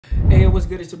Hey, what's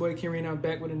good? It's your boy KingRee and I'm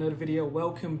back with another video.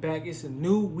 Welcome back. It's a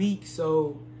new week,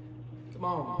 so come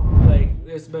on. Like,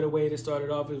 there's a better way to start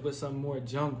it off is with some more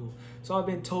jungle. So I've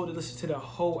been told to listen to the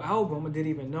whole album, I didn't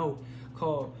even know,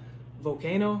 called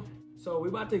Volcano. So we're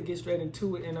about to get straight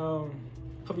into it, and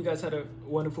hope you guys had a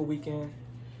wonderful weekend.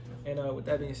 And with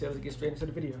that being said, let's get straight into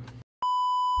the video.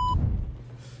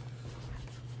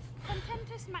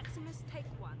 Contentus Maximus, take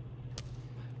one.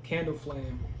 Candle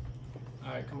Flame.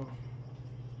 All right, come on.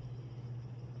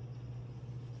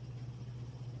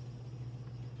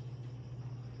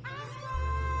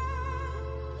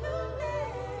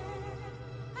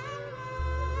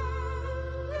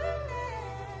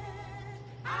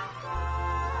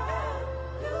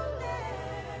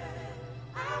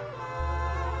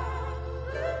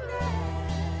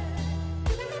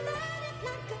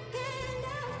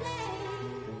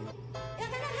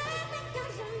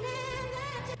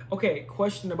 Okay,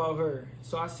 question about her.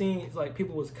 So I seen like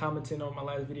people was commenting on my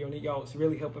last video and y'all was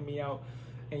really helping me out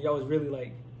and y'all was really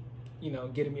like, you know,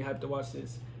 getting me hyped to watch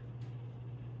this.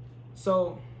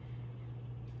 So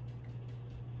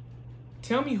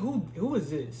tell me who is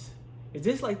this? Is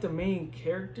this like the main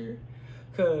character?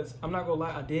 Cause I'm not gonna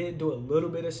lie, I did do a little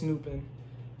bit of snooping.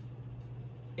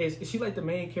 Is she like the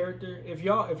main character? If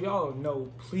y'all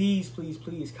know, please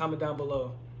comment down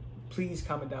below. Please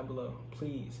comment down below,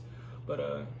 please.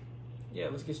 But yeah,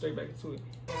 let's get straight back into it.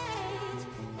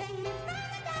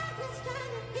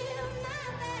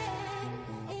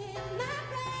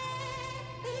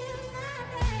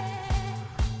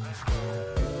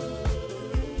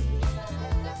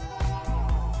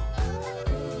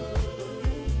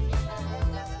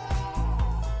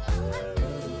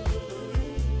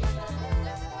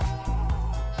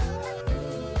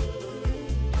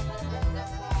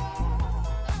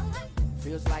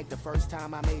 Feels like the first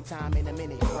time I made time in a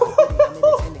minute. I'm in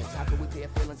attendance. How could we clear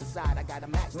feelings aside? I got a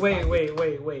match.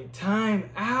 Wait. Time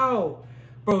out.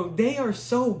 Bro, they are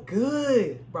so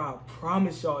good. Bro, I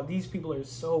promise y'all, these people are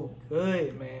so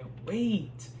good, man.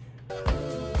 Wait.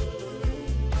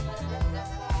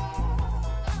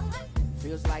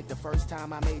 Feels like the first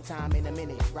time I made time in a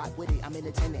minute. Rock with it, I'm in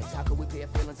attendance. How could we clear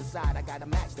feelings aside? I got a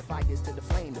match. The fire's to the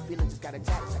flame. The feeling just got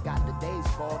attached. I got the days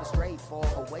fall, the straight fall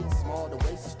away small. The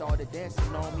waist started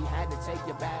dancing on me. Had to take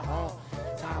you back home.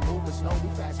 Time moving slowly,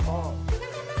 fast forward.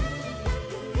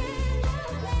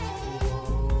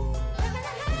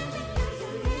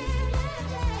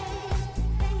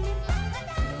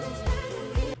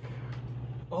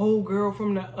 Old girl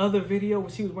from the other video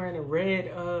where she was wearing a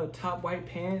red top white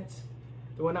pants.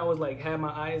 The one I was like had my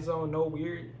eyes on, no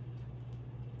weird.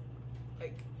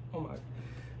 Like, oh my,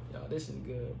 y'all, this is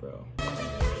good, bro.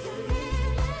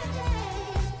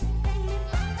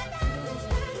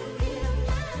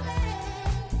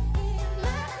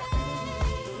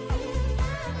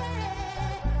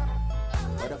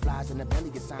 Butterflies in the belly,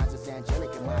 your signs is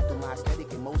angelic. And mine through my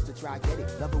aesthetic, and most are try get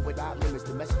it. Love it without limits,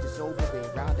 the message is over.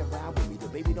 Been round and round with me, the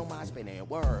baby don't mind spinning.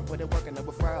 Word, put it working the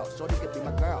referral. Shorty could be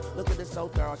my girl. Look at this so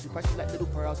thorough, she precious like little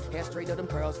pearls. Hair straight of them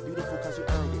pearls, beautiful cause you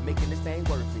earned it. Making this thing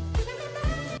worth it.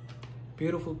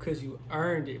 Beautiful cause you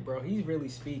earned it, bro. He's really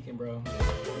speaking, bro.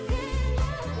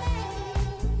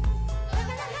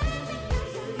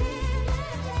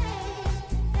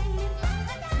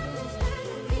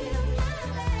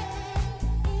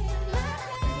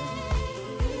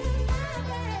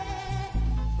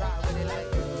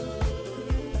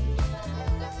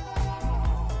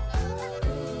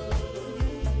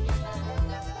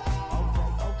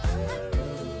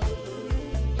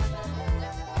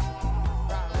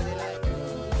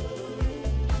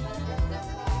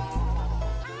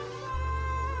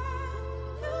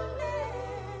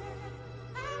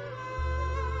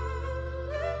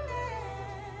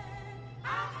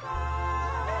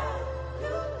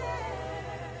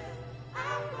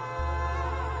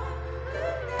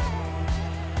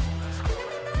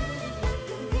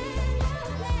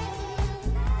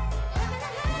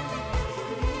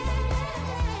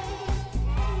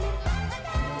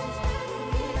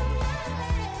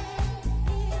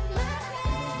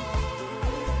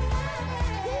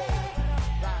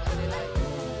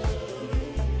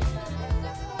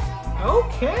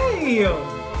 Okay.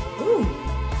 Ooh.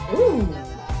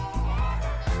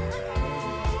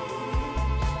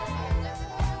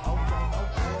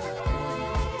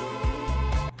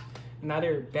 Now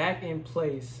they're back in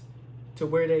place to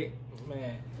where they,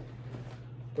 man,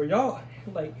 where y'all,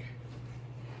 like,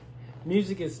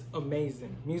 music is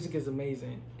amazing. Music is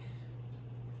amazing.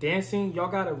 Dancing,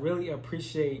 y'all gotta really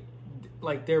appreciate,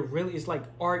 like, they're really, it's like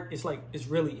art. It's like, it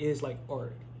really is like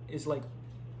art. It's like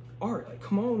art. Like,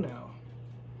 come on now.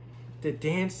 The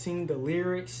dancing, the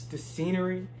lyrics, the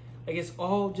scenery. Like, it's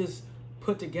all just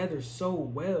put together so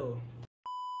well.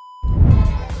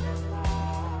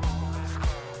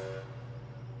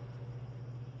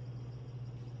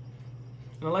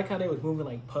 And I like how they was moving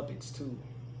like puppets too.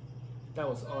 That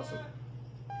was awesome.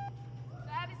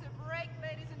 That is a break,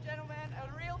 ladies and gentlemen. A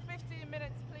real 15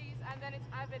 minutes, please, and then it's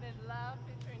I've Been in Love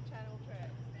featuring Channel Track.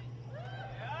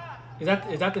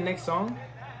 Is that the next song?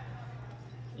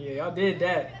 Yeah, y'all did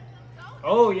that.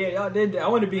 Oh yeah, y'all did that. I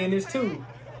want to be in this too.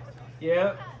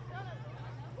 Yeah.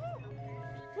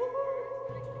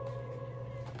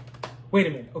 Wait a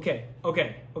minute. Okay.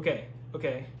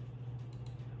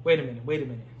 Wait a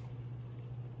minute.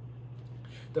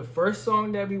 The first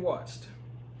song that we watched,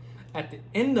 at the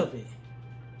end of it,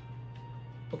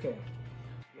 okay.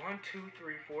 1, 2,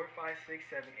 3, 4, 5, 6,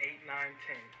 7, 8, 9,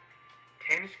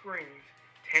 10. 10 screens,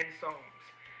 10 songs.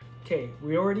 Okay,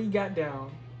 we already got down.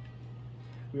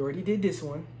 We already did this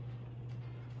one.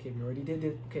 Okay, we already did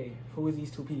it. Okay, who are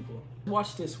these two people?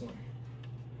 Watch this one.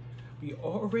 We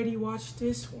already watched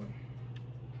this one.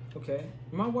 Okay,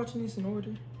 am I watching this in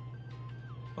order?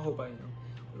 I hope I am.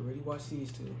 We already watched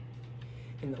these two.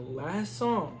 And the last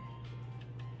song,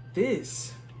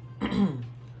 this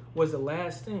was the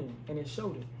last thing, and it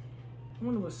showed it. I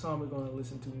wonder what song we're gonna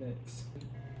listen to next.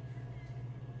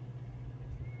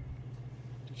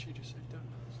 Did she just say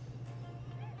donuts?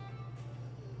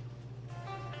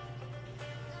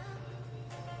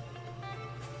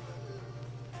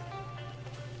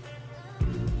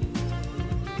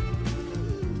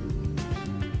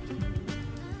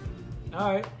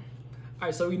 All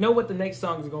right, so we know what the next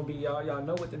song is gonna be, y'all. Y'all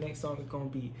know what the next song is gonna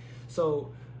be.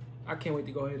 So I can't wait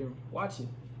to go ahead and watch it.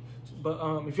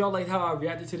 But if y'all like how I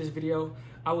reacted to this video,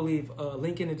 I will leave a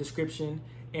link in the description,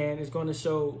 and it's gonna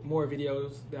show more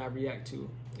videos that I react to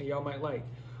and y'all might like.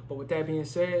 But with that being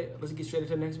said, let's get straight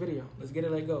into the next video. Let's get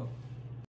it, let go.